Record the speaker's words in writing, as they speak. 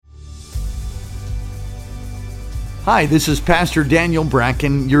Hi, this is Pastor Daniel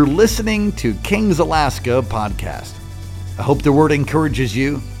Bracken. You're listening to Kings Alaska podcast. I hope the word encourages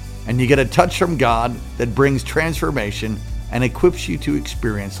you and you get a touch from God that brings transformation and equips you to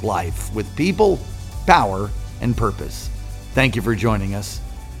experience life with people, power, and purpose. Thank you for joining us.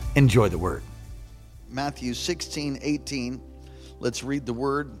 Enjoy the word. Matthew 16:18. Let's read the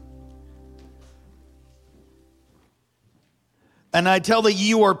word. And I tell that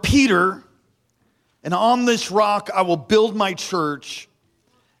you are Peter, and on this rock I will build my church,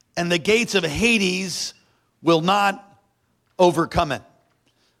 and the gates of Hades will not overcome it.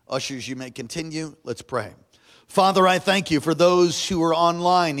 Ushers, you may continue. Let's pray. Father, I thank you for those who are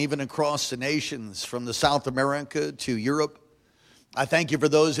online, even across the nations, from the South America to Europe. I thank you for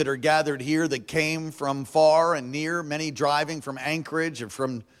those that are gathered here that came from far and near, many driving from Anchorage or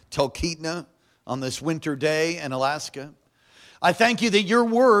from Talkeetna on this winter day in Alaska. I thank you that your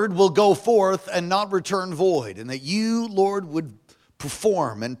word will go forth and not return void, and that you, Lord, would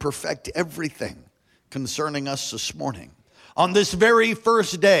perform and perfect everything concerning us this morning. On this very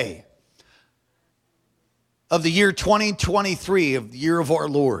first day of the year 2023, of the year of our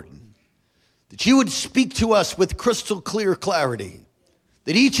Lord, that you would speak to us with crystal clear clarity,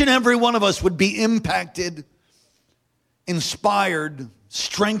 that each and every one of us would be impacted, inspired,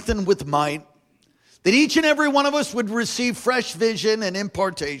 strengthened with might, that each and every one of us would receive fresh vision and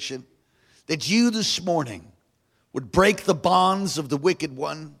impartation, that you this morning would break the bonds of the wicked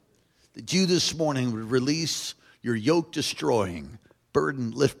one, that you this morning would release your yoke-destroying,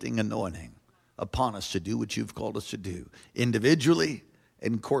 burden-lifting anointing upon us to do what you've called us to do, individually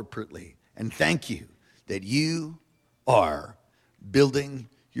and corporately. And thank you that you are building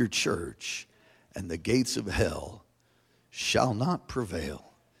your church, and the gates of hell shall not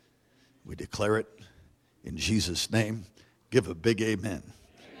prevail. We declare it in Jesus' name. Give a big amen.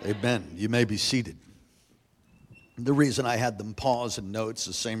 Amen. You may be seated. The reason I had them pause and notes,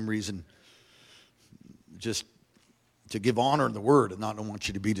 the same reason, just to give honor in the word and not want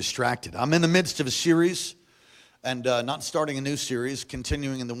you to be distracted. I'm in the midst of a series, and not starting a new series,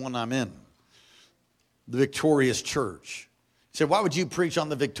 continuing in the one I'm in, the Victorious Church. You say, why would you preach on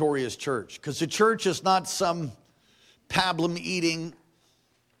the Victorious Church? Because the church is not some pablum-eating,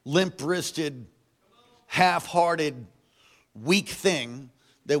 limp-wristed, half-hearted, weak thing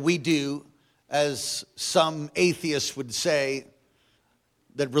that we do, as some atheists would say,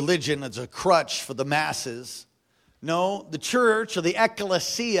 that religion is a crutch for the masses. No, the church, or the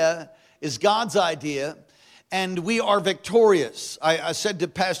ecclesia, is God's idea, and we are victorious. I said to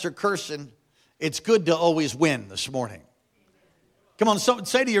Pastor Kirsten, it's good to always win this morning. Come on,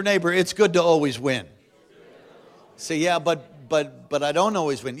 say to your neighbor, it's good to always win. Say, yeah, but I don't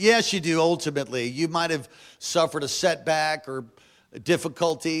always win. Yes, you do, ultimately. You might have suffered a setback or a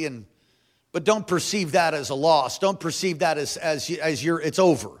difficulty, but don't perceive that as a loss. Don't perceive that as it's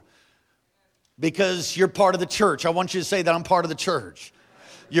over. Because you're part of the church. I want you to say that I'm part of the church.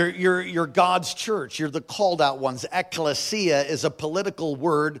 You're God's church. You're the called out ones. Ecclesia is a political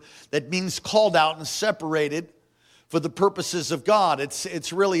word that means called out and separated for the purposes of God.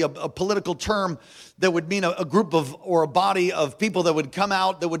 It's really a political term that would mean a group of, or a body of people that would come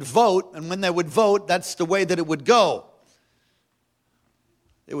out, that would vote, and when they would vote, that's the way that it would go.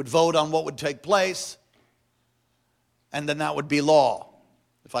 They would vote on what would take place, and then that would be law,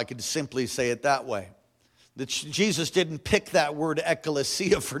 if I could simply say it that way. That Jesus didn't pick that word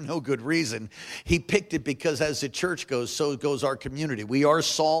ecclesia for no good reason. He picked it because as the church goes, so goes our community. We are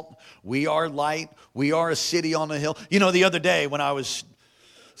salt. We are light. We are a city on a hill. You know, the other day when I was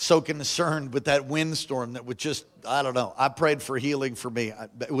so concerned with that windstorm that would just, I don't know, I prayed for healing for me.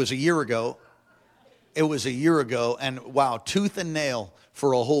 It was a year ago. And wow, tooth and nail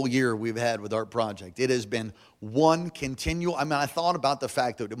for a whole year we've had with our project. It has been one continual, I thought about the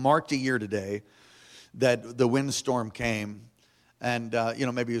fact that it marked a year today that the windstorm came, and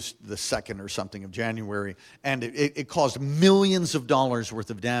maybe it was the 2nd or something of January, and it caused millions of dollars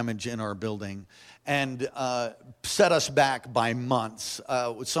worth of damage in our building, and set us back by months.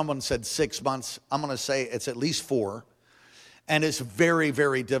 Someone said 6 months. I'm going to say it's at least 4, and it's very,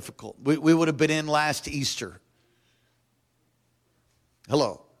 very difficult. We would have been in last Easter.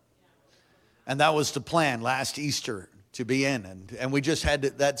 Hello. And that was the plan, last Easter, to be in, and we just had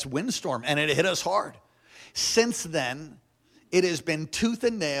that windstorm, and it hit us hard. Since then, it has been tooth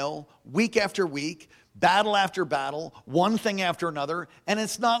and nail, week after week, battle after battle, one thing after another, and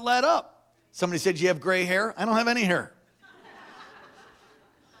it's not let up. Somebody said, you have gray hair? I don't have any hair.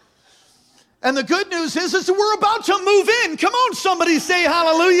 And the good news is that we're about to move in. Come on, somebody say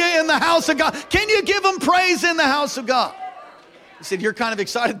hallelujah in the house of God. Can you give them praise in the house of God? He said, you're kind of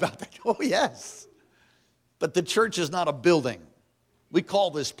excited about that. Oh, yes. But the church is not a building. We call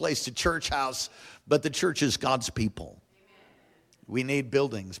this place the church house, but the church is God's people. We need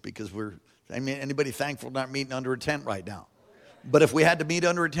buildings because anybody thankful not meeting under a tent right now? But if we had to meet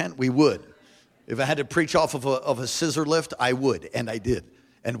under a tent, we would. If I had to preach off of a scissor lift, I would, and I did,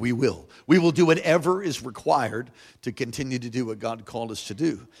 and we will. We will do whatever is required to continue to do what God called us to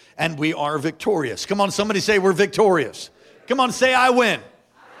do. And we are victorious. Come on, somebody say we're victorious. Come on, say I win.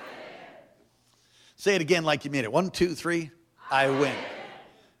 Say it again like you mean it. 1, 2, 3. I win.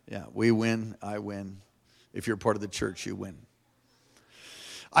 Yeah, we win. I win. If you're part of the church, you win.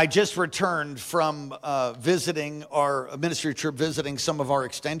 I just returned from visiting our ministry trip, visiting some of our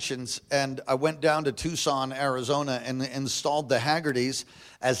extensions, and I went down to Tucson, Arizona, and installed the Haggertys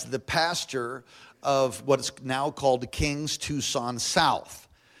as the pastor of what is now called King's Tucson South.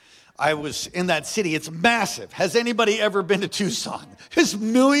 I was in that city. It's massive. Has anybody ever been to Tucson? There's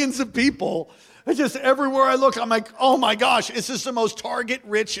millions of people. It's just everywhere I look, I'm like, oh my gosh, it's just the most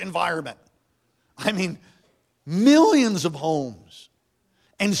target-rich environment. I mean, millions of homes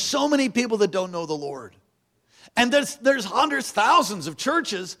and so many people that don't know the Lord. And there's hundreds, thousands of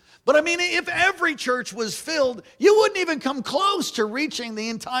churches, but I mean, if every church was filled, you wouldn't even come close to reaching the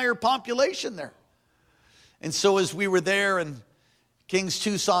entire population there. And so as we were there, and King's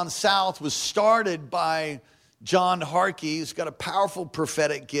Tucson South was started by John Harkey, who's got a powerful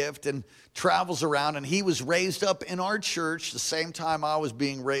prophetic gift and travels around, and he was raised up in our church the same time I was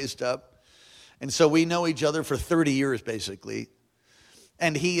being raised up. And so we know each other for 30 years, basically.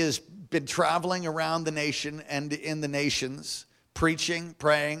 And he has been traveling around the nation and in the nations, preaching,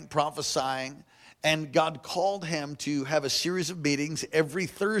 praying, prophesying. And God called him to have a series of meetings every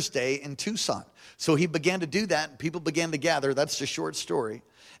Thursday in Tucson. So he began to do that, and people began to gather. That's the short story.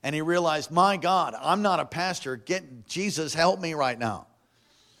 And he realized, my God, I'm not a pastor. Jesus, help me right now.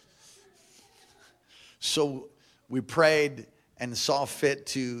 So we prayed and saw fit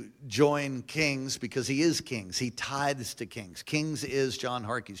to join King's because he is King's. He tithes to King's. King's is John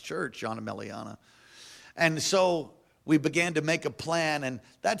Harkey's church, John and Meliana. And so we began to make a plan, and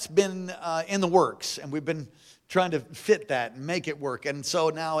that's been in the works. And we've been trying to fit that and make it work. And so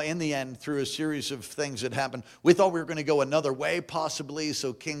now in the end, through a series of things that happened, we thought we were going to go another way possibly.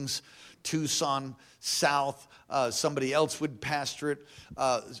 So King's Tucson South, somebody else would pastor it.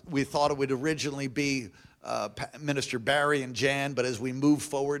 We thought it would originally be Minister Barry and Jan, but as we moved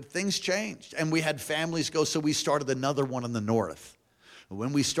forward, things changed. And we had families go, so we started another one in the north.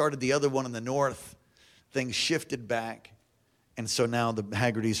 When we started the other one in the north, things shifted back. And so now the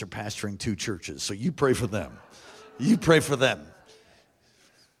Haggertys are pastoring 2 churches. So you pray for them. You pray for them.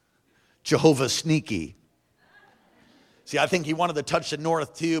 Jehovah Sneaky. See, I think he wanted to touch the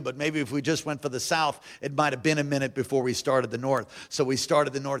north too, but maybe if we just went for the south, it might have been a minute before we started the north. So we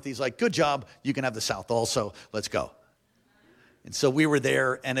started the north. He's like, good job. You can have the south also. Let's go. And so we were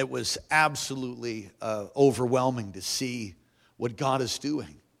there, and it was absolutely overwhelming to see what God is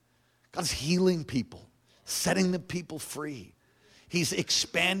doing. God's healing people, setting the people free. He's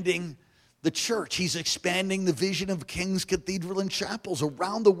expanding the church. He's expanding the vision of King's Cathedral and chapels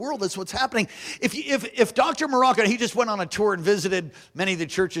around the world. That's what's happening. If Dr. Maraca, he just went on a tour and visited many of the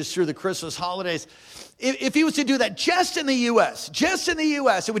churches through the Christmas holidays. If he was to do that just in the U.S.,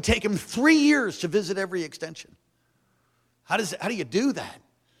 it would take him 3 years to visit every extension. How do you do that?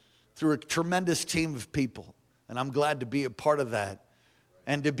 Through a tremendous team of people. And I'm glad to be a part of that.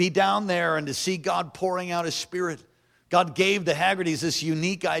 And to be down there and to see God pouring out His Spirit. God gave the Haggertys this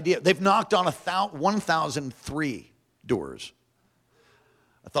unique idea. They've knocked on 1,003 doors.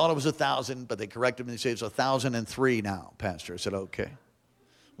 I thought it was 1,000, but they corrected me and said it's 1,003 now, Pastor. I said, okay.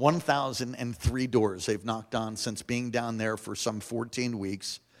 1,003 doors they've knocked on since being down there for some 14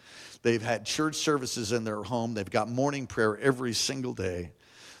 weeks. They've had church services in their home. They've got morning prayer every single day.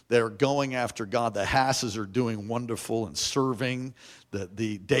 They're going after God. The Hasses are doing wonderful and serving.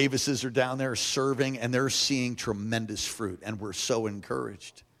 The Davises are down there serving, and they're seeing tremendous fruit. And we're so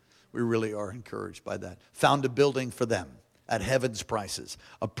encouraged. We really are encouraged by that. Found a building for them at heaven's prices.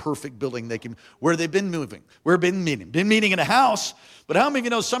 A perfect building they can, where they've been moving. Where they've been meeting. Been meeting in a house. But how many of you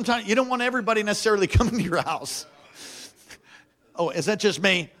know sometimes you don't want everybody necessarily coming to your house? Oh, is that just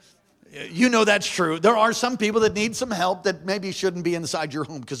me? You know that's true. There are some people that need some help that maybe shouldn't be inside your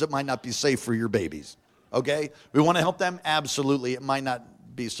home because it might not be safe for your babies. Okay? We want to help them? Absolutely. It might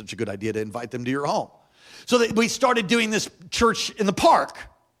not be such a good idea to invite them to your home. So we started doing this church in the park.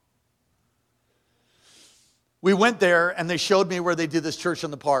 We went there and they showed me where they did this church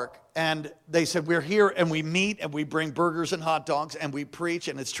in the park. And they said, we're here and we meet and we bring burgers and hot dogs and we preach,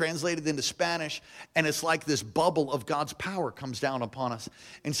 and it's translated into Spanish, and it's like this bubble of God's power comes down upon us.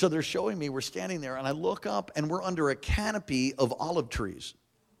 And so they're showing me, we're standing there, and I look up and we're under a canopy of olive trees.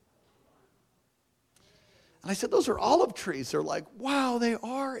 And I said, those are olive trees. They're like, wow, they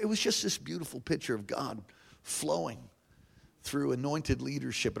are. It was just this beautiful picture of God flowing through anointed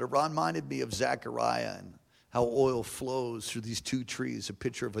leadership. It reminded me of Zechariah and how oil flows through these two trees, a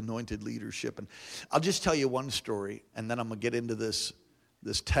picture of anointed leadership. And I'll just tell you one story, and then I'm going to get into this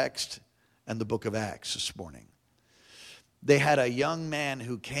text and the book of Acts this morning. They had a young man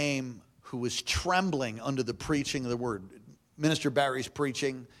who came who was trembling under the preaching of the word. Minister Barry's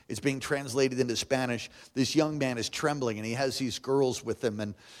preaching. It's being translated into Spanish. This young man is trembling, and he has these girls with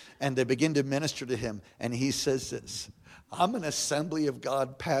him, and they begin to minister to him. And he says this, I'm an Assembly of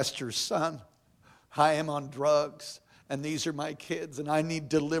God pastor's son. I am on drugs, and these are my kids, and I need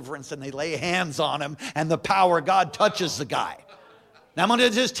deliverance. And they lay hands on him, and the power of God touches the guy. Now, I'm going to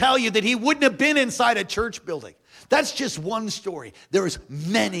just tell you that he wouldn't have been inside a church building. That's just one story. There's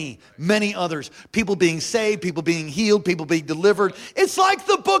many, many others. People being saved, people being healed, people being delivered. It's like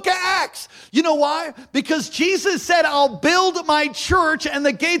the book of Acts. You know why? Because Jesus said, I'll build my church, and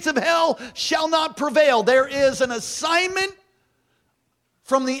the gates of hell shall not prevail. There is an assignment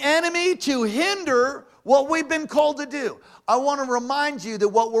from the enemy to hinder what we've been called to do. I want to remind you that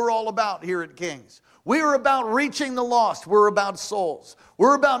what we're all about here at Kings. We are about reaching the lost. We're about souls.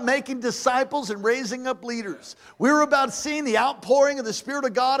 We're about making disciples and raising up leaders. We're about seeing the outpouring of the Spirit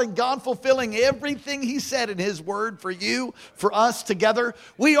of God and God fulfilling everything He said in His Word for you, for us together.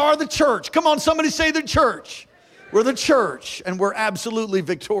 We are the church. Come on, somebody say the church. We're the church, and we're absolutely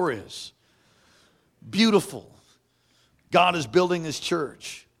victorious. Beautiful. God is building His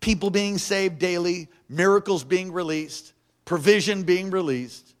church. People being saved daily, miracles being released, provision being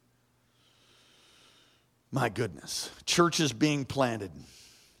released. My goodness. Churches being planted.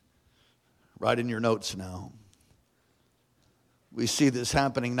 Write in your notes now. We see this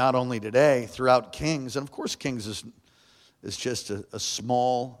happening not only today, throughout Kings. And of course, Kings is just a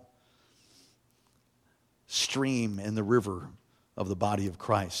small stream in the river of the body of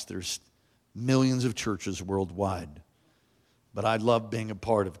Christ. There's millions of churches worldwide. But I love being a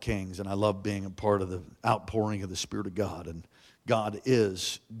part of Kings, and I love being a part of the outpouring of the Spirit of God. And God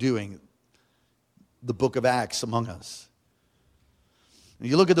is doing the book of Acts among us. When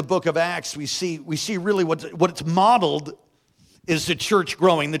you look at the book of Acts, we see really what it's modeled is the church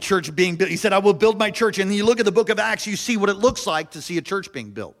growing, the church being built. He said, I will build my church. And then you look at the book of Acts, you see what it looks like to see a church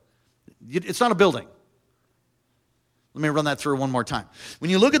being built. It's not a building. Let me run that through one more time. When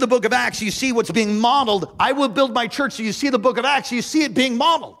you look at the book of Acts, you see what's being modeled. I will build my church. So you see the book of Acts, you see it being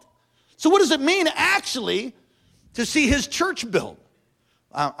modeled. So what does it mean actually to see His church built?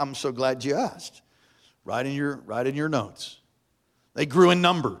 I'm so glad you asked. Write in your notes. They grew in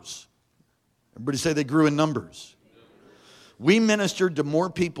numbers. Everybody say they grew in numbers. We ministered to more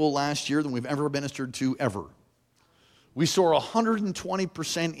people last year than we've ever ministered to ever. We saw a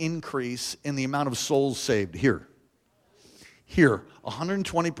 120% increase in the amount of souls saved here. Here,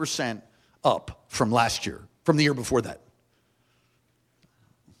 120% up from last year, from the year before that.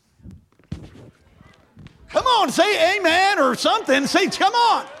 Come on, say amen or something. Say, come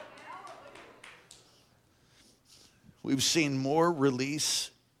on. We've seen more release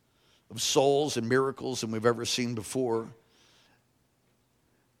of souls and miracles than we've ever seen before.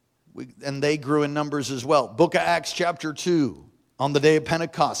 And they grew in numbers as well. Book of Acts chapter 2, on the day of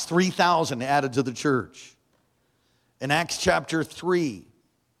Pentecost, 3,000 added to the church. In Acts chapter 3,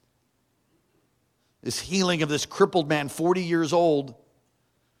 this healing of this crippled man, 40 years old,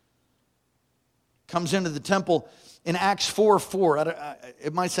 comes into the temple. In Acts 4:4,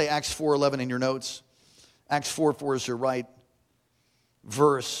 it might say Acts 4:11 in your notes. Acts 4:4 is the right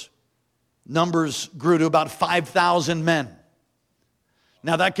verse. Numbers grew to about 5,000 men.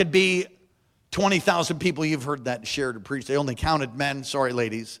 Now that could be 20,000 people. You've heard that shared or preached. They only counted men. Sorry,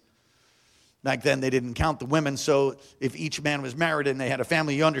 ladies. Back then, they didn't count the women, so if each man was married and they had a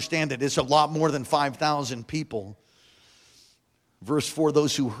family, you understand that it's a lot more than 5,000 people. Verse 4,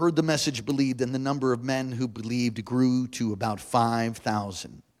 those who heard the message believed, and the number of men who believed grew to about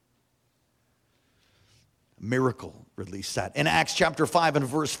 5,000. Miracle released that. In Acts chapter 5 and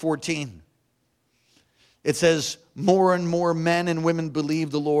verse 14, it says, more and more men and women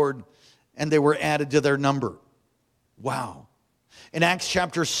believed the Lord, and they were added to their number. Wow. In Acts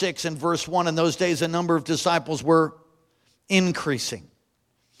chapter 6 and verse 1, in those days, a number of disciples were increasing.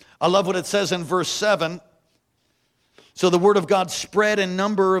 I love what it says in verse 7. So the word of God spread, and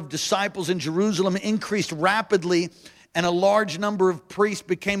number of disciples in Jerusalem increased rapidly, and a large number of priests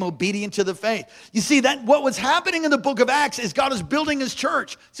became obedient to the faith. You see, that what was happening in the book of Acts is God is building his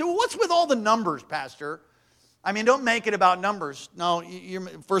church. So well, what's with all the numbers, Pastor? I mean, don't make it about numbers. No,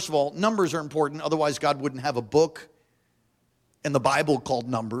 first of all, numbers are important. Otherwise, God wouldn't have a book in the Bible called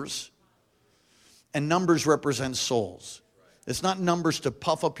Numbers. And numbers represent souls. It's not numbers to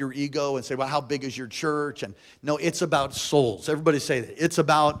puff up your ego and say, well, how big is your church? And no, it's about souls. Everybody say that. It's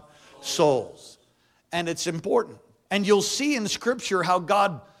about souls. And it's important. And you'll see in Scripture how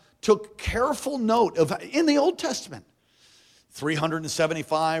God took careful note of, in the Old Testament,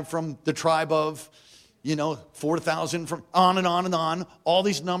 375 from the tribe of, 4,000 from on and on and on. All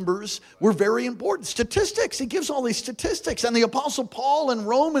these numbers were very important. Statistics, he gives all these statistics. And the Apostle Paul in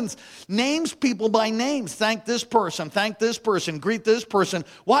Romans names people by names. Thank this person, greet this person.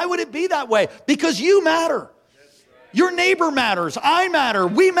 Why would it be that way? Because you matter. Your neighbor matters. I matter.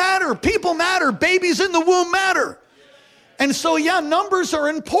 We matter. People matter. Babies in the womb matter. And so, numbers are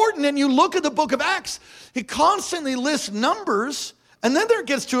important. And you look at the book of Acts, he constantly lists numbers. And then there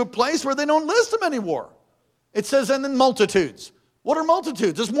gets to a place where they don't list them anymore. It says, and then multitudes. What are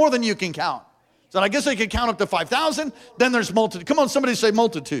multitudes? There's more than you can count. So I guess they could count up to 5,000. Then there's multitudes. Come on, somebody say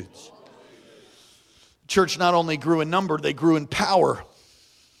multitudes. Church not only grew in number, they grew in power.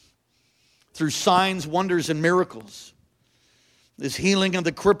 Through signs, wonders, and miracles. This healing of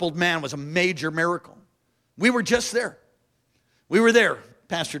the crippled man was a major miracle. We were just there. We were there,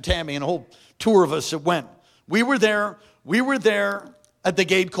 Pastor Tammy and a whole tour of us that went. We were there at the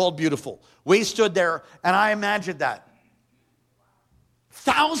gate called Beautiful. We stood there, and I imagined that.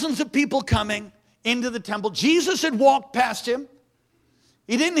 Thousands of people coming into the temple. Jesus had walked past him.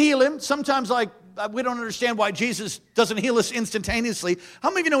 He didn't heal him. Sometimes, we don't understand why Jesus doesn't heal us instantaneously. How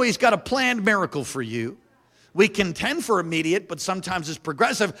many of you know he's got a planned miracle for you? We contend for immediate, but sometimes it's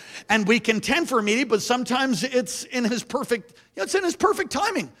progressive. And we contend for immediate, but sometimes it's in his perfect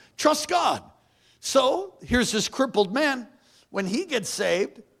timing. Trust God. So here's this crippled man. When he gets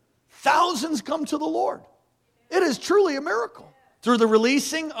saved, thousands come to the Lord. It is truly a miracle through the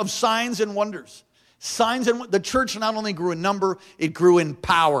releasing of signs and wonders. The church not only grew in number, it grew in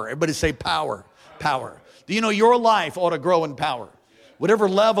power. Everybody say power, power. Do you know your life ought to grow in power? Whatever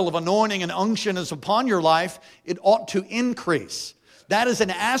level of anointing and unction is upon your life, it ought to increase. That is an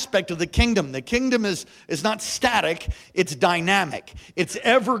aspect of the kingdom. The kingdom is not static, it's dynamic. It's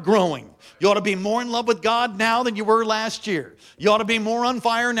ever growing. You ought to be more in love with God now than you were last year. You ought to be more on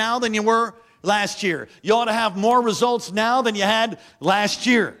fire now than you were last year. You ought to have more results now than you had last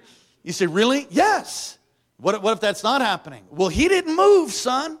year. You say, really? Yes. What if that's not happening? Well, he didn't move,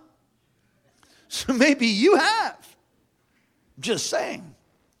 son. So maybe you have. Just saying.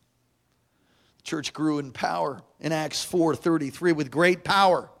 The church grew in power in Acts 4:33 with great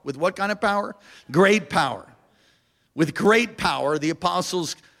power. With what kind of power? Great power. With great power, the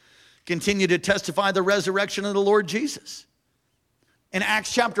apostles continued to testify the resurrection of the Lord Jesus. In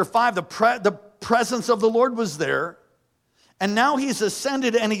Acts chapter 5, the presence of the Lord was there. And now he's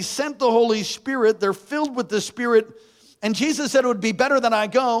ascended and he sent the Holy Spirit. They're filled with the Spirit. And Jesus said it would be better that I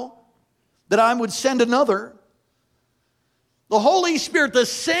go, that I would send another. The Holy Spirit, the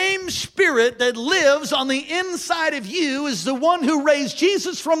same Spirit that lives on the inside of you, is the one who raised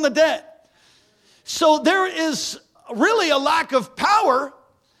Jesus from the dead. So there is really a lack of power,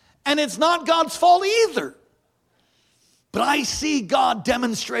 and it's not God's fault either. But I see God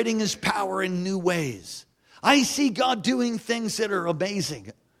demonstrating his power in new ways. I see God doing things that are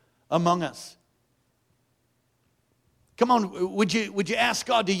amazing among us. Come on, would you ask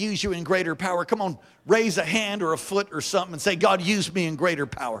God to use you in greater power? Come on, raise a hand or a foot or something and say, God, use me in greater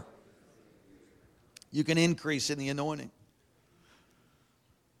power. You can increase in the anointing.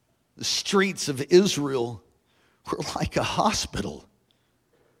 The streets of Israel were like a hospital.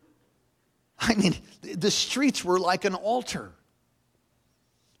 I mean, the streets were like an altar.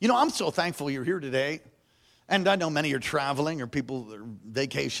 You know, I'm so thankful you're here today. And I know many are traveling or people are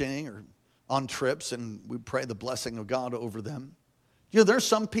vacationing or on trips, and we pray the blessing of God over them. You know, there's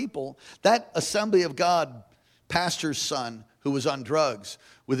some people, that Assembly of God pastor's son who was on drugs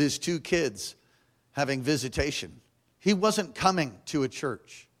with his 2 kids having visitation. He wasn't coming to a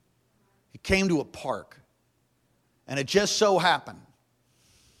church. He came to a park. And it just so happened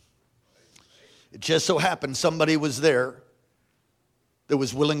somebody was there that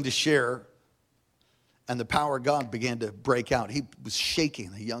was willing to share. And the power of God began to break out. He was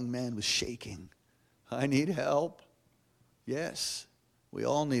shaking. The young man was shaking. I need help. Yes, we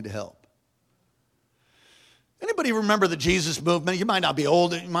all need help. Anybody remember the Jesus movement? You might not be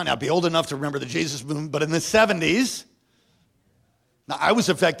old enough to remember the Jesus movement, but in the 70s, Now, I was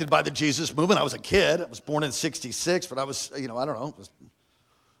affected by the Jesus movement. I was a kid. I was born in 66, but I was, I don't know.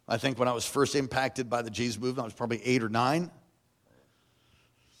 I think when I was first impacted by the Jesus movement, I was probably 8 or 9.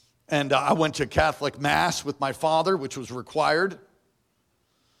 And I went to Catholic Mass with my father, which was required.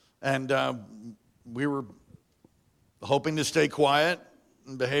 And we were hoping to stay quiet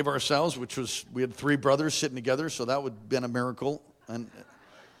and behave ourselves, we had 3 brothers sitting together, so that would have been a miracle. And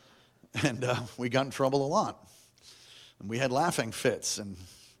we got in trouble a lot. And we had laughing fits and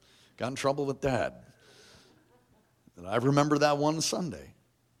got in trouble with Dad. And I remember that one Sunday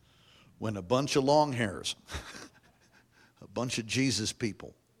when a bunch of long hairs, a bunch of Jesus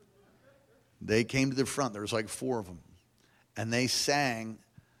people, they came to the front. There was like 4 of them. And they sang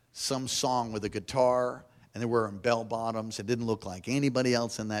some song with a guitar, and they were wearing bell bottoms. It didn't look like anybody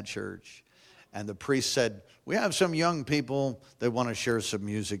else in that church. And the priest said, we have some young people that want to share some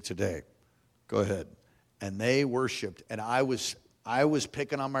music today. Go ahead. And they worshiped. And I was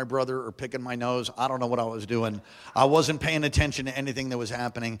picking on my brother or picking my nose. I don't know what I was doing. I wasn't paying attention to anything that was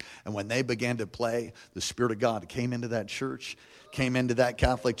happening. And when they began to play, the Spirit of God came into that church, came into that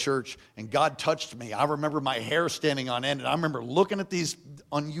Catholic church, and God touched me. I remember my hair standing on end, and I remember looking at these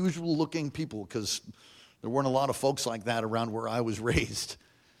unusual looking people, because there weren't a lot of folks like that around where I was raised.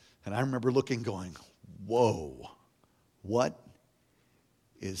 And I remember looking, going, whoa, what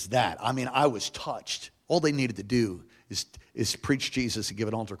is that? I mean, I was touched. All they needed to do is preach Jesus and give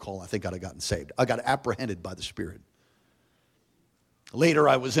an altar call. I think I'd have gotten saved. I got apprehended by the Spirit. Later,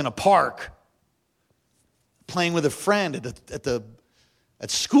 I was in a park playing with a friend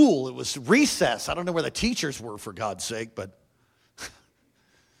at school. It was recess. I don't know where the teachers were, for God's sake, but a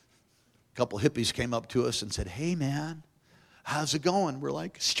couple hippies came up to us and said, hey, man, how's it going? We're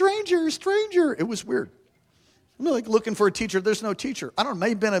like, stranger. It was weird. I'm like looking for a teacher. There's no teacher. I don't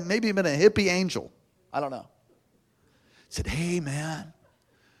know, maybe been a hippie angel. I don't know. Said, hey, man,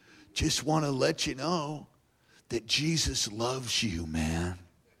 just want to let you know that Jesus loves you, man.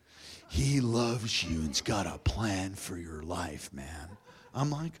 He loves you and's got a plan for your life, man. I'm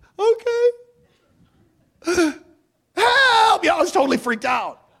like, okay. Help! Yeah, I was totally freaked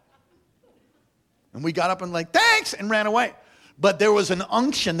out. And we got up and like, thanks, and ran away. But there was an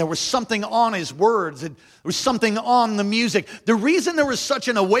unction. There was something on his words. There was something on the music. The reason there was such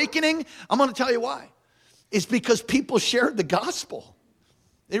an awakening, I'm going to tell you why, is because people shared the gospel.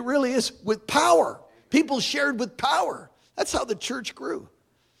 It really is, with power. People shared with power. That's how the church grew.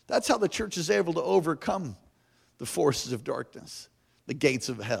 That's how the church is able to overcome the forces of darkness, the gates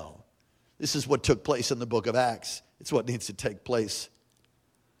of hell. This is what took place in the book of Acts. It's what needs to take place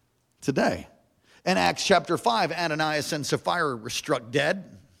today. In Acts chapter 5, Ananias and Sapphira were struck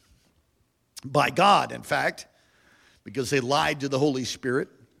dead by God, in fact, because they lied to the Holy Spirit.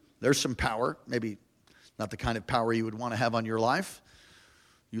 There's some power, maybe not the kind of power you would want to have on your life.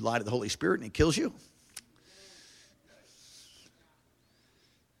 You lie to the Holy Spirit and he kills you.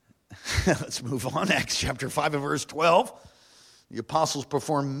 Let's move on. Acts chapter 5 and verse 12. The apostles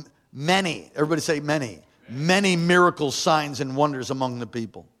performed many, everybody say many miracles, signs, and wonders among the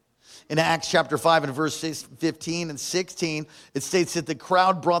people. In Acts chapter 5 and verse 15 and 16, it states that the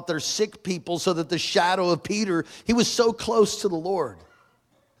crowd brought their sick people so that the shadow of Peter, he was so close to the Lord.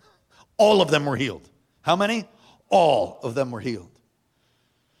 All of them were healed. How many? All of them were healed.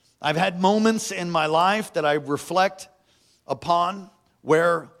 I've had moments in my life that I reflect upon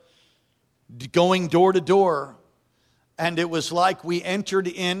where going door to door, and it was like we entered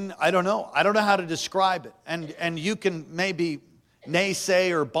in, I don't know how to describe it. And you can maybe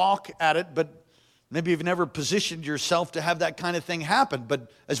naysay or balk at it, but maybe you've never positioned yourself to have that kind of thing happen.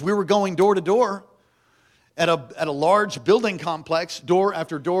 But as we were going door to door at a large building complex, door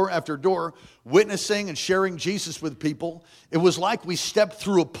after door after door, witnessing and sharing Jesus with people, it was like we stepped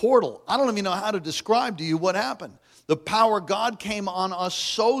through a portal. I don't even know how to describe to you what happened. The power of God came on us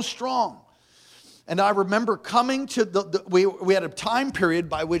so strong. And I remember coming to we had a time period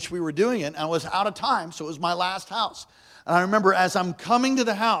by which we were doing it, and I was out of time, so it was my last house. And I remember as I'm coming to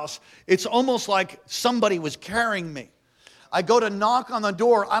the house, it's almost like somebody was carrying me. I go to knock on the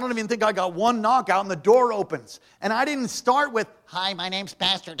door. I don't even think I got one knock out, and the door opens. And I didn't start with, hi, my name's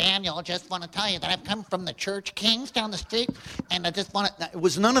Pastor Daniel. I just want to tell you that I've come from the Church Kings down the street, and I just want to... It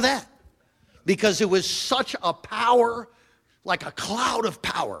was none of that, because it was such a power, like a cloud of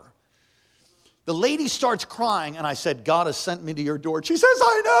power. The lady starts crying, and I said, God has sent me to your door. She says,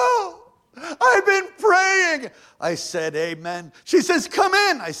 I know. I've been praying. I said, amen. She says, come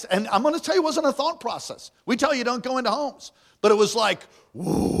in. And I'm going to tell you, it wasn't a thought process. We tell you don't go into homes. But it was like,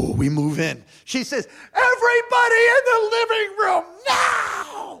 whoa, we move in. She says, everybody in the living room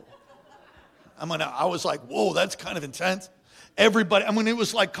now. I was like, whoa, that's kind of intense. Everybody, I mean, it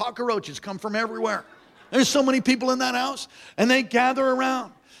was like cockroaches come from everywhere. There's so many people in that house, and they gather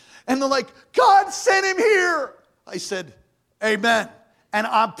around. And they're like, God sent him here. I said, amen. And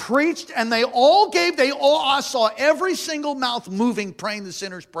I preached, and I saw every single mouth moving, praying the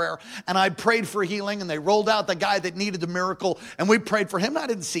sinner's prayer. And I prayed for healing, and they rolled out the guy that needed the miracle, and we prayed for him. I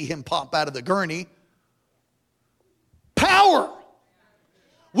didn't see him pop out of the gurney. Power.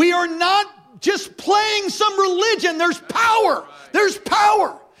 We are not just playing some religion. There's power. There's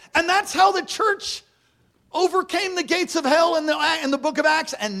power. And that's how the church overcame the gates of hell in the book of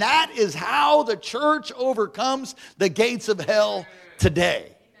Acts. And that is how the church overcomes the gates of hell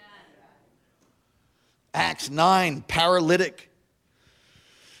today. Acts 9, paralytic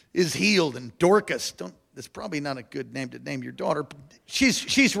is healed. And Dorcas, that's probably not a good name to name your daughter.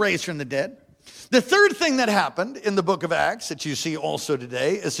 She's raised from the dead. The third thing that happened in the book of Acts that you see also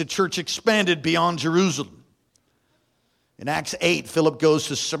today is the church expanded beyond Jerusalem. In Acts 8, Philip goes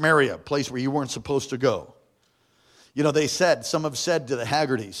to Samaria, a place where you weren't supposed to go. You know, some have said to the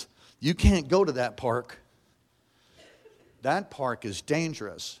Haggertys, you can't go to that park. That park is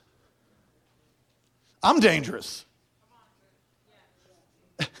dangerous. I'm dangerous.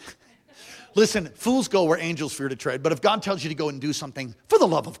 Listen, fools go where angels fear to tread. But if God tells you to go and do something for the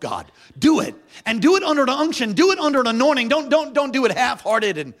love of God, do it. And do it under an unction. Do it under an anointing. Don't do it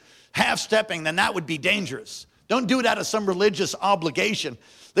half-hearted and half-stepping. Then that would be dangerous. Don't do it out of some religious obligation.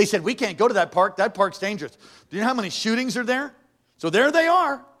 They said, we can't go to that park. That park's dangerous. Do you know how many shootings are there? So there they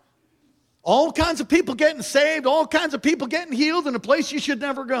are. All kinds of people getting saved. All kinds of people getting healed in a place you should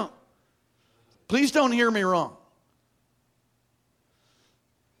never go. Please don't hear me wrong.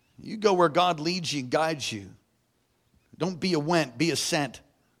 You go where God leads you, guides you. Don't be a went, be a sent.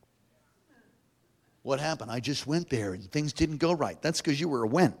 What happened? I just went there and things didn't go right. That's because you were a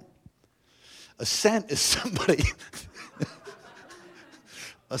went. A sent is somebody.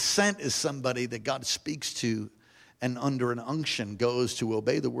 A sent is somebody that God speaks to and under an unction goes to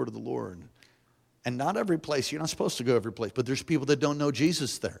obey the word of the Lord. And not every place, you're not supposed to go every place, but there's people that don't know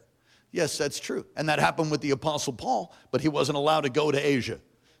Jesus there. Yes, that's true. And that happened with the Apostle Paul, but he wasn't allowed to go to Asia.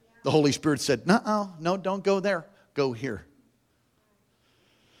 The Holy Spirit said, no, don't go there. Go here.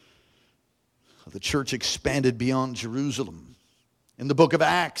 The church expanded beyond Jerusalem. In the book of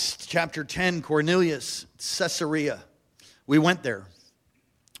Acts, chapter 10, Cornelius, Caesarea. We went there.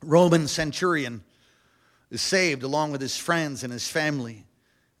 Roman centurion is saved along with his friends and his family.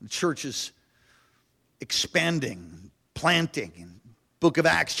 The church is expanding, planting. In book of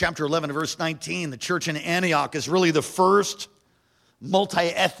Acts, chapter 11, verse 19, the church in Antioch is really the first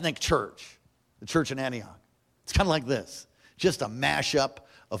multi-ethnic church, the church in Antioch. It's kind of like this, just a mashup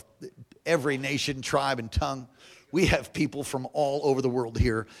of every nation, tribe, and tongue. We have people from all over the world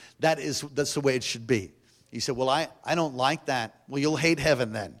here. That's the way it should be. He said, well, I don't like that. Well, you'll hate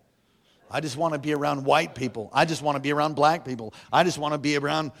heaven then. I just want to be around white people. I just want to be around black people. I just want to be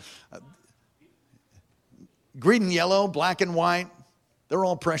around green and yellow, black and white. They're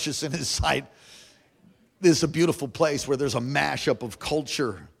all precious in his sight. This is a beautiful place where there's a mashup of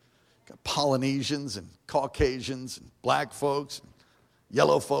culture. Got Polynesians and Caucasians and black folks and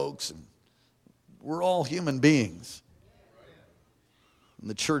yellow folks. And we're all human beings. And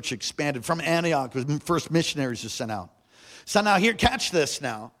the church expanded from Antioch. The first missionaries were sent out. So now here, catch this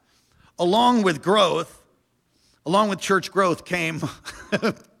now. Along with church growth came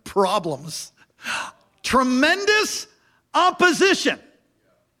problems. Tremendous opposition.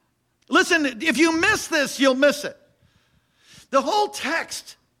 Listen, if you miss this, you'll miss it. The whole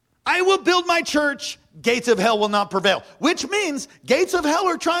text, I will build my church, gates of hell will not prevail. Which means gates of hell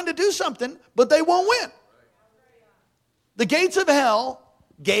are trying to do something, but they won't win. The gates of hell,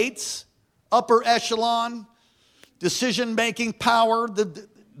 upper echelon, decision-making power,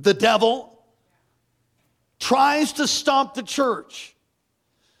 the devil, tries to stop the church,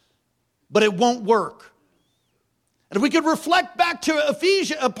 but it won't work. And if we could reflect back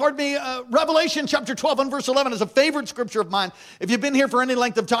to Revelation chapter 12 and verse 11 is a favorite scripture of mine. If you've been here for any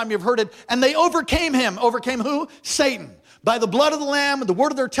length of time, you've heard it. And they overcame him. Overcame who? Satan. By the blood of the Lamb and the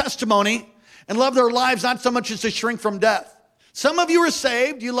word of their testimony, and loved their lives not so much as to shrink from death. Some of you are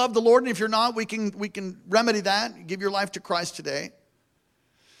saved. You love the Lord. And if you're not, we can remedy that. Give your life to Christ today.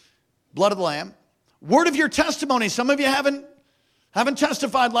 Blood of the Lamb. Word of your testimony. Some of you haven't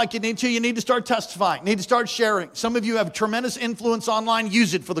testified like you need to. You need to start testifying. You need to start sharing. Some of you have tremendous influence online.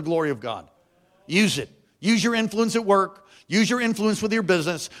 Use it for the glory of God. Use it. Use your influence at work. Use your influence with your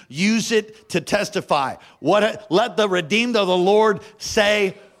business. Use it to testify. Let the redeemed of the Lord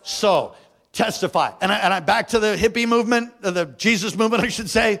say so. Testify. And I back to the hippie movement, the Jesus movement, I should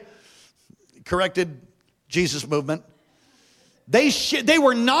say. Corrected Jesus movement. They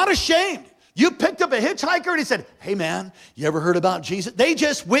were not ashamed. You picked up a hitchhiker and he said, hey man, you ever heard about Jesus? They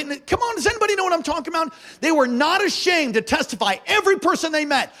just witnessed. Come on, does anybody know what I'm talking about? They were not ashamed to testify. Every person they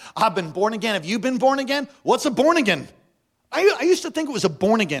met, I've been born again. Have you been born again? What's a born again? I used to think it was a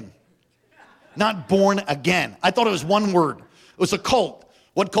born again, not born again. I thought it was one word. It was a cult.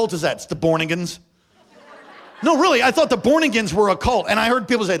 What cult is that? It's the born agains. No, really, I thought the born agains were a cult. And I heard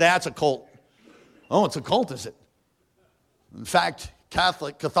people say, that's a cult. Oh, it's a cult, is it? In fact,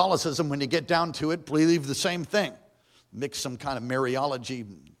 Catholicism, when you get down to it, believe the same thing. Mix some kind of Mariology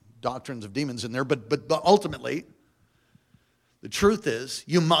doctrines of demons in there, but ultimately, the truth is,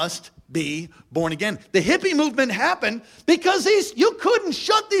 you must be born again. The hippie movement happened because you couldn't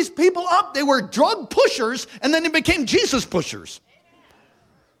shut these people up. They were drug pushers, and then they became Jesus pushers.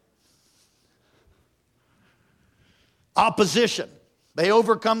 Opposition. They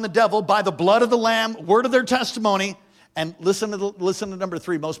overcome the devil by the blood of the Lamb, word of their testimony. And listen to number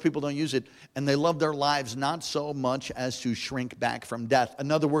 3. Most people don't use it. And they love their lives not so much as to shrink back from death. In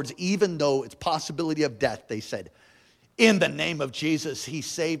other words, even though it's possibility of death, they said, in the name of Jesus, he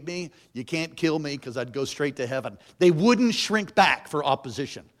saved me. You can't kill me because I'd go straight to heaven. They wouldn't shrink back for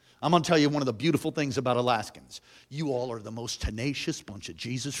opposition. I'm going to tell you one of the beautiful things about Alaskans. You all are the most tenacious bunch of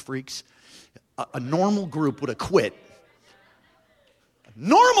Jesus freaks. A normal group would have quit.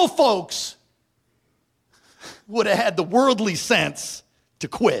 Normal folks would have had the worldly sense to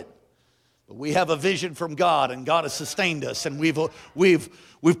quit. But we have a vision from God, and God has sustained us, and we've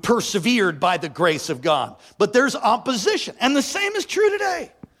persevered by the grace of God. But there's opposition, and the same is true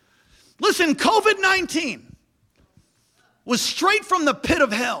today. Listen, COVID-19 was straight from the pit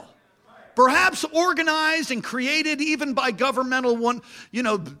of hell. Perhaps organized and created even by governmental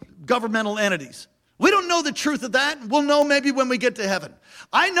entities. We don't know the truth of that. We'll know maybe when we get to heaven.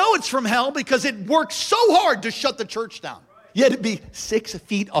 I know it's from hell because it worked so hard to shut the church down. You had to be 6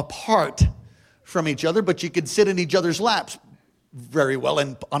 feet apart from each other, but you could sit in each other's laps very well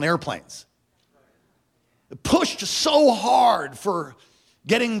on airplanes. It pushed so hard for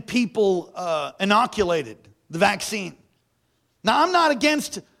getting people inoculated, the vaccine. Now, I'm not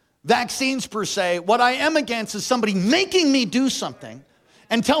against vaccines per se. What I am against is somebody making me do something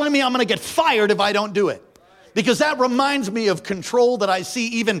and telling me I'm going to get fired if I don't do it. Because that reminds me of control that I see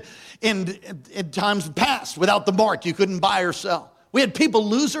even in times past. Without the mark, you couldn't buy or sell. We had people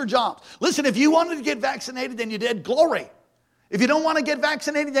lose their jobs. Listen, if you wanted to get vaccinated, then you did. Glory. If you don't want to get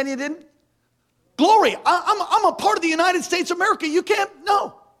vaccinated, then you didn't. Glory. I'm a part of the United States of America. You can't.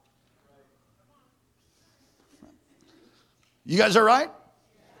 No. You guys all right?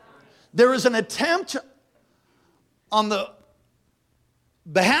 There is an attempt on the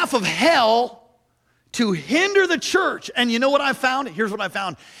behalf of hell to hinder the church. And you know what I found? Here's what I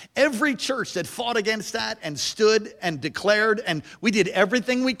found. Every church that fought against that and stood and declared, and we did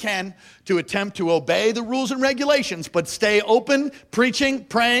everything we can to attempt to obey the rules and regulations, but stay open, preaching,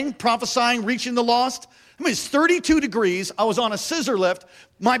 praying, prophesying, reaching the lost. I mean, it's 32 degrees. I was on a scissor lift.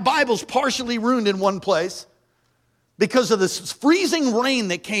 My Bible's partially ruined in one place because of this freezing rain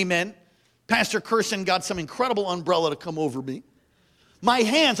that came in. Pastor Kirsten got some incredible umbrella to come over me. My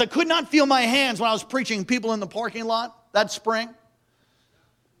hands, I could not feel my hands when I was preaching people in the parking lot that spring.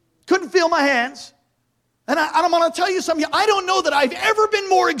 Couldn't feel my hands. And I'm going to tell you something. I don't know that I've ever been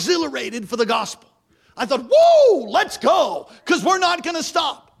more exhilarated for the gospel. I thought, whoa, let's go, because we're not going to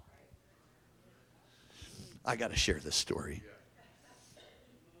stop. I got to share this story.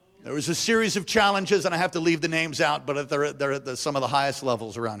 There was a series of challenges, and I have to leave the names out, but they're at some of the highest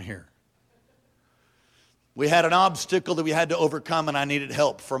levels around here. We had an obstacle that we had to overcome, and I needed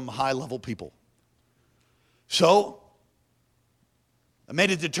help from high-level people. So I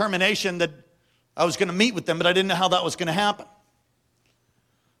made a determination that I was going to meet with them, but I didn't know how that was going to happen.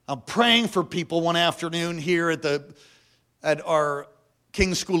 I'm praying for people one afternoon here at our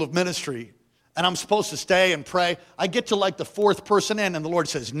King's School of Ministry, and I'm supposed to stay and pray. I get to like the 4th person in, and the Lord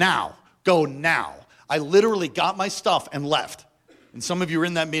says, now, go now. I literally got my stuff and left. And some of you were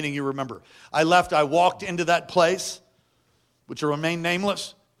in that meeting, you remember. I left, I walked into that place, which will remain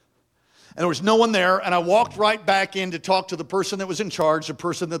nameless. And there was no one there, and I walked right back in to talk to the person that was in charge, the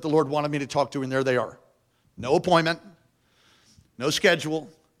person that the Lord wanted me to talk to, and there they are. No appointment, no schedule,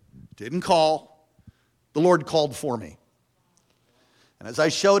 didn't call. The Lord called for me. And as I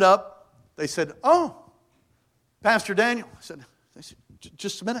showed up, they said, oh, Pastor Daniel. I said,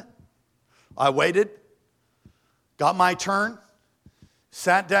 just a minute. I waited, got my turn.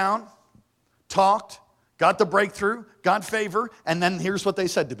 Sat down, talked, got the breakthrough, got favor, and then here's what they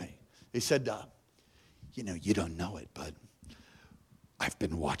said to me. They said, you don't know it, but I've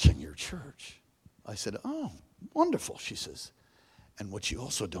been watching your church. I said, oh, wonderful, she says. And what you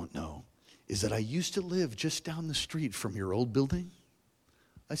also don't know is that I used to live just down the street from your old building.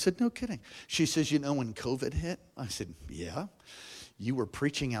 I said, no kidding. She says, you know when COVID hit? I said, yeah. You were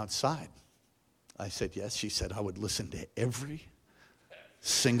preaching outside. I said, yes. She said, I would listen to every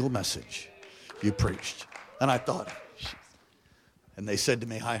single message you preached. And I thought, and they said to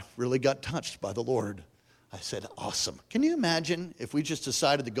me, I really got touched by the Lord. I said, awesome. Can you imagine if we just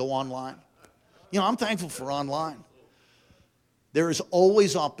decided to go online? You know, I'm thankful for online. There is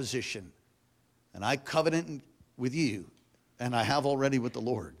always opposition. And I covenant with you, and I have already with the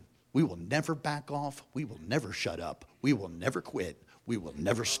Lord. We will never back off. We will never shut up. We will never quit. We will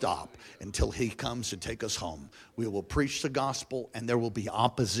never stop until he comes to take us home. We will preach the gospel, and there will be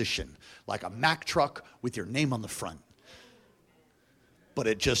opposition, like a Mack truck with your name on the front. But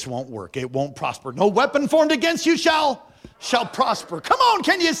it just won't work. It won't prosper. No weapon formed against you shall prosper. Come on,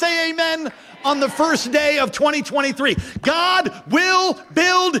 can you say amen on the first day of 2023? God will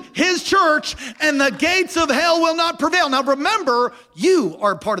build his church, and the gates of hell will not prevail. Now remember, you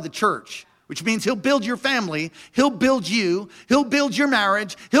are part of the church, which means he'll build your family, he'll build you, he'll build your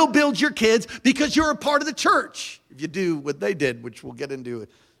marriage, he'll build your kids, because you're a part of the church. If you do what they did, which we'll get into in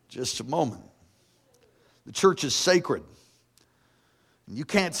just a moment. The church is sacred. You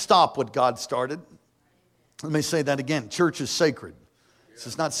can't stop what God started. Let me say that again. Church is sacred. This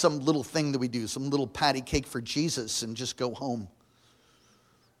is not some little thing that we do, some little patty cake for Jesus and just go home.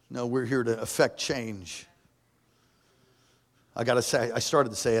 No, we're here to affect change. I got to say, I started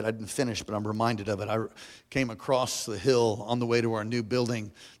to say it, I didn't finish, but I'm reminded of it. I came across the hill on the way to our new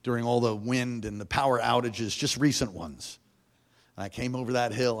building during all the wind and the power outages, just recent ones. And I came over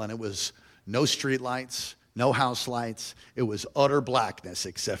that hill, and it was no street lights, no house lights. It was utter blackness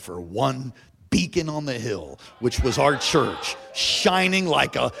except for one beacon on the hill, which was our church, shining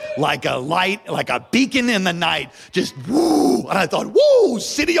like a light, like a beacon in the night. Just woo! And I thought, woo,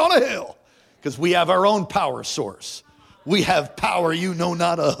 city on a hill. Because we have our own power source. We have power you know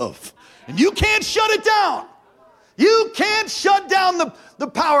not of. And you can't shut it down. You can't shut down the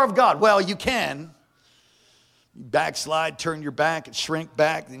power of God. Well, you can. You backslide, turn your back, and shrink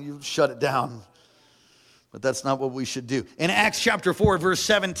back, then you shut it down. But that's not what we should do. In Acts chapter 4, verse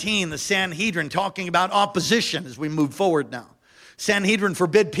 17, the Sanhedrin talking about opposition as we move forward now. Sanhedrin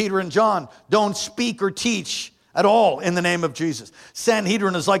forbid Peter and John, don't speak or teach at all in the name of Jesus.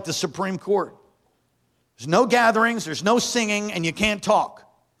 Sanhedrin is like the Supreme Court. There's no gatherings, there's no singing, and you can't talk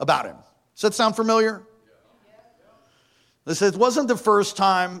about him. Does that sound familiar? It wasn't the first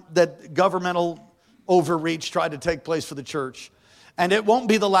time that governmental overreach tried to take place for the church, and it won't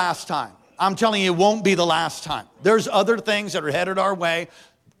be the last time. I'm telling you, it won't be the last time. There's other things that are headed our way.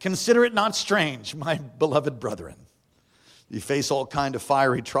 Consider it not strange, my beloved brethren. You face all kind of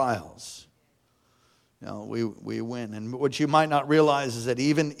fiery trials. You know, we win. And what you might not realize is that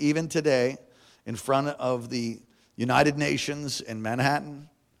even today, in front of the United Nations in Manhattan,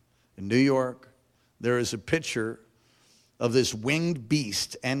 in New York, there is a picture of this winged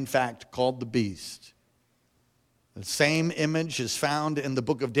beast, in fact, called the beast. The same image is found in the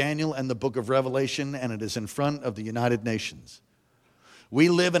book of Daniel and the book of Revelation, and it is in front of the United Nations. We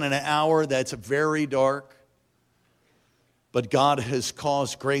live in an hour that's very dark, but God has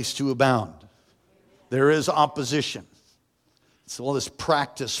caused grace to abound. There is opposition. It's all this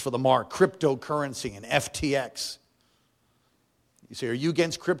practice for the mark, cryptocurrency and FTX. You say, are you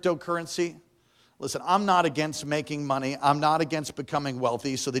against cryptocurrency? Listen, I'm not against making money. I'm not against becoming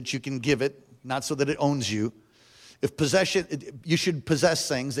wealthy so that you can give it, not so that it owns you. If possession, you should possess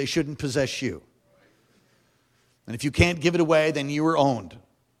things, they shouldn't possess you. And if you can't give it away, then you are owned.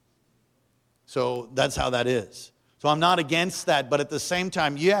 So that's how that is. So I'm not against that, but at the same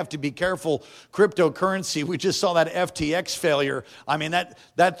time, you have to be careful. Cryptocurrency, we just saw that FTX failure. I mean,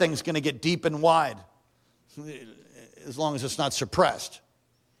 that thing's going to get deep and wide as long as it's not suppressed.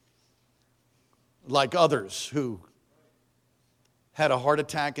 Like others who had a heart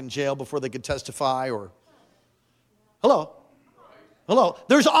attack in jail before they could testify or... Hello? Hello?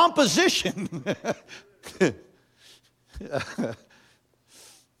 There's opposition.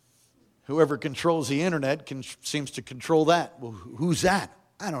 Whoever controls the internet seems to control that. Well, who's that?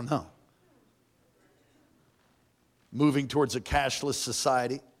 I don't know. Moving towards a cashless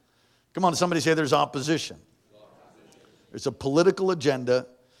society. Come on, somebody say there's opposition. There's a political agenda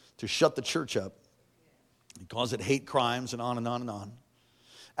to shut the church up and cause it hate crimes and on and on and on.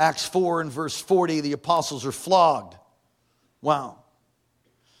 Acts 4 and verse 40, the apostles are flogged. Wow.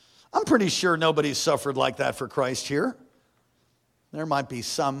 I'm pretty sure nobody's suffered like that for Christ here. There might be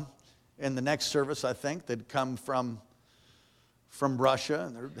some in the next service, I think, that come from Russia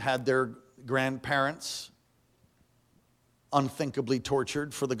and had their grandparents unthinkably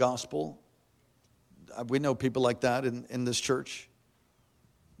tortured for the gospel. We know people like that in this church.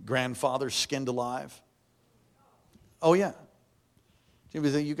 Grandfathers skinned alive. Oh, yeah.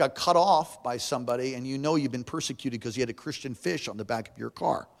 You got cut off by somebody and you know you've been persecuted because you had a Christian fish on the back of your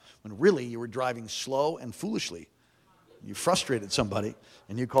car, when really you were driving slow and foolishly. You frustrated somebody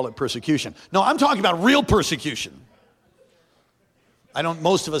and you call it persecution. No, I'm talking about real persecution.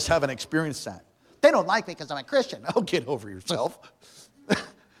 Most of us haven't experienced that. They don't like me because I'm a Christian. Oh, get over yourself.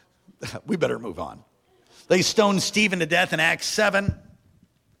 We better move on. They stoned Stephen to death in Acts 7.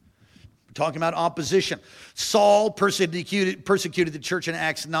 We're talking about opposition. Saul persecuted the church in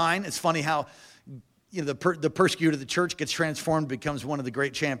Acts 9. It's funny how the persecutor of the church gets transformed, becomes one of the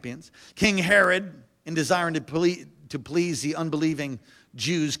great champions. King Herod, in desiring to please the unbelieving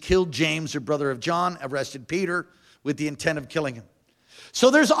Jews, killed James, the brother of John, arrested Peter with the intent of killing him. So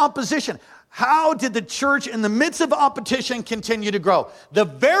there's opposition. How did the church in the midst of opposition continue to grow? The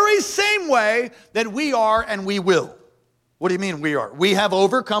very same way that we are and we will. What do you mean we are? We have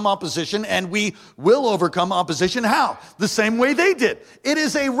overcome opposition and we will overcome opposition. How? The same way they did. It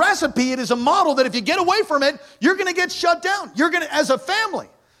is a recipe, it is a model that if you get away from it, you're going to get shut down. You're going to, as a family,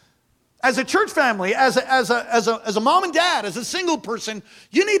 as a church family, as a mom and dad, as a single person,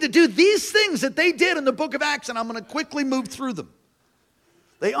 you need to do these things that they did in the book of Acts, and I'm going to quickly move through them.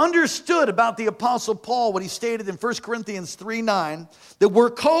 They understood about the Apostle Paul, what he stated in 1 Corinthians 3:9, that we're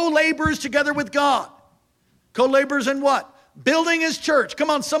co-laborers together with God. Co-laborers in what? Building his church.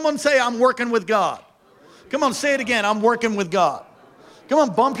 Come on, someone say, I'm working with God. Come on, say it again, I'm working with God. Come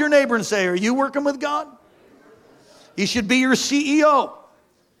on, bump your neighbor and say, are you working with God? He should be your CEO.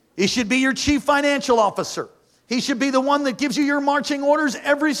 He should be your chief financial officer. He should be the one that gives you your marching orders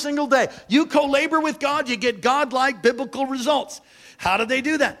every single day. You co-labor with God, you get God-like biblical results. How did they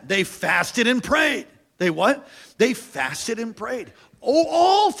do that? They fasted and prayed. They what? They fasted and prayed.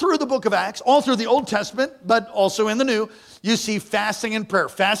 All through the book of Acts, all through the Old Testament, but also in the New, you see fasting and prayer.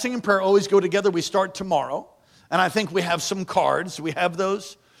 Fasting and prayer always go together. We start tomorrow, and I think we have some cards. We have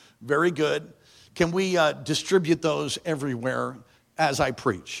those. Very good. Can we distribute those everywhere as I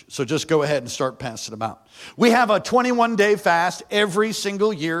preach? So just go ahead and start passing them out. We have a 21-day fast every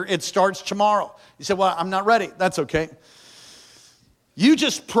single year. It starts tomorrow. You say, well, I'm not ready. That's okay. You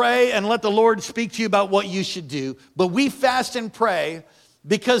just pray and let the Lord speak to you about what you should do. But we fast and pray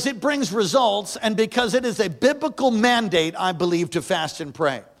because it brings results and because it is a biblical mandate, I believe, to fast and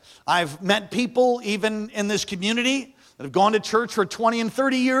pray. I've met people even in this community that have gone to church for 20 and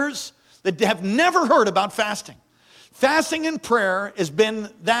 30 years that have never heard about fasting. Fasting and prayer has been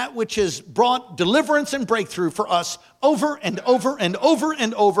that which has brought deliverance and breakthrough for us over and over and over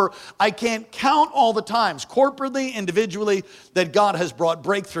and over. I can't count all the times, corporately, individually, that God has brought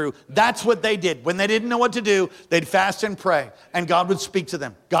breakthrough. That's what they did. When they didn't know what to do, they'd fast and pray, and God would speak to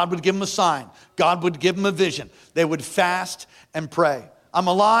them. God would give them a sign. God would give them a vision. They would fast and pray. I'm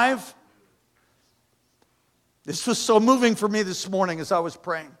alive. This was so moving for me this morning as I was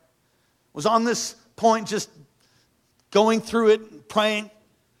praying. I was on this point just going through it, praying,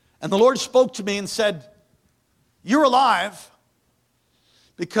 and the Lord spoke to me and said, you're alive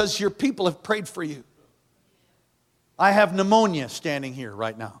because your people have prayed for you. I have pneumonia standing here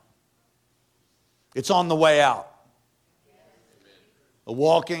right now. It's on the way out. A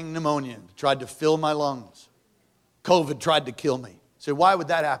walking pneumonia tried to fill my lungs. COVID tried to kill me. So why would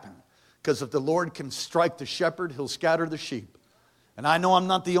that happen? Because if the Lord can strike the shepherd, he'll scatter the sheep. And I know I'm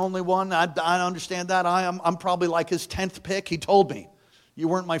not the only one. I understand that. I'm probably like his 10th pick. He told me, you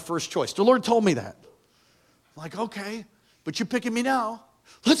weren't my first choice. The Lord told me that. I'm like, okay, but you're picking me now.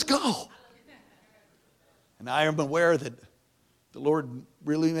 Let's go. And I am aware that the Lord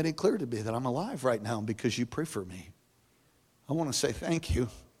really made it clear to me that I'm alive right now because you pray for me. I want to say thank you.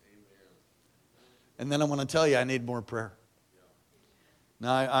 And then I want to tell you I need more prayer.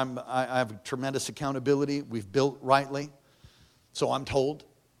 Now, I have tremendous accountability. We've built rightly. So I'm told,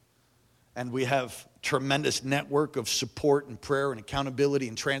 and we have tremendous network of support and prayer and accountability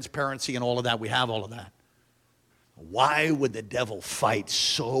and transparency and all of that. We have all of that. Why would the devil fight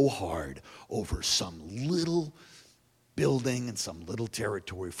so hard over some little building and some little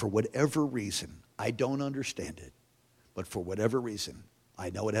territory? For whatever reason, I don't understand it, but for whatever reason, I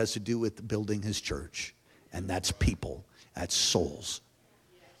know it has to do with building his church, and that's people, that's souls.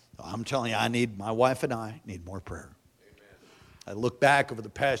 I'm telling you, my wife and I need more prayer. I look back over the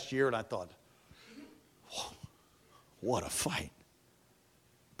past year and I thought, what a fight.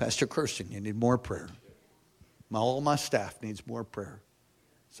 Pastor Kirsten, you need more prayer. All my staff needs more prayer.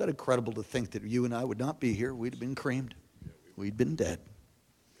 Is that incredible to think that you and I would not be here? We'd have been creamed. We'd been dead.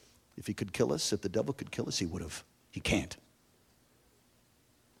 If he could kill us, if the devil could kill us, he would have. He can't.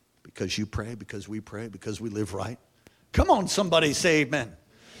 Because you pray, because we pray, because we live right. Come on, somebody say amen.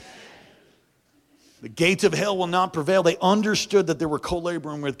 The gates of hell will not prevail. They understood that they were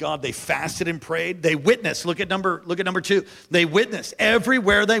co-laboring with God. They fasted and prayed. They witnessed. Look at number 2. They witnessed.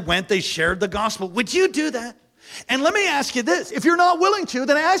 Everywhere they went, they shared the gospel. Would you do that? And let me ask you this. If you're not willing to,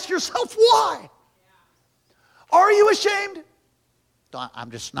 then ask yourself why. Are you ashamed? I'm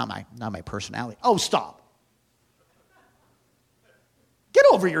just not my personality. Oh, stop. Get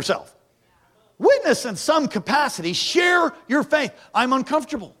over yourself. Witness in some capacity. Share your faith. I'm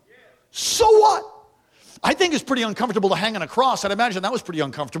uncomfortable. So what? I think it's pretty uncomfortable to hang on a cross. I'd imagine that was pretty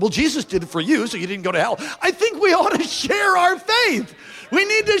uncomfortable. Jesus did it for you, so you didn't go to hell. I think we ought to share our faith. We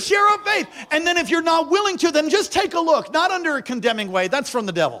need to share our faith. And then if you're not willing to, then just take a look. Not under a condemning way. That's from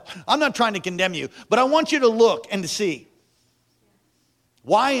the devil. I'm not trying to condemn you. But I want you to look and to see.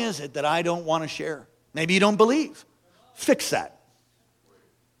 Why is it that I don't want to share? Maybe you don't believe. Fix that.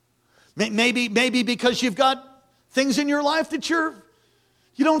 Maybe because you've got things in your life that you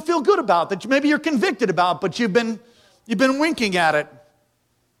don't feel good about, that maybe you're convicted about, but you've been winking at it.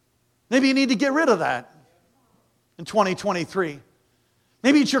 Maybe you need to get rid of that in 2023.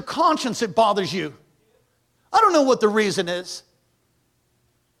 Maybe it's your conscience that bothers you. I don't know what the reason is.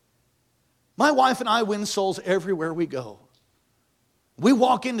 My wife and I win souls everywhere we go. We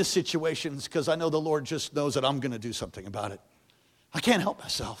walk into situations because I know the Lord just knows that I'm going to do something about it. I can't help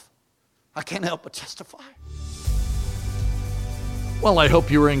myself. I can't help but testify. Well, I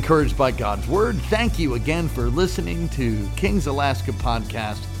hope you were encouraged by God's word. Thank you again for listening to King's Alaska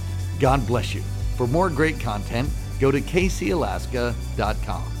Podcast. God bless you. For more great content, go to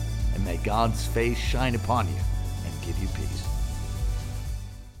kcalaska.com. And may God's face shine upon you and give you peace.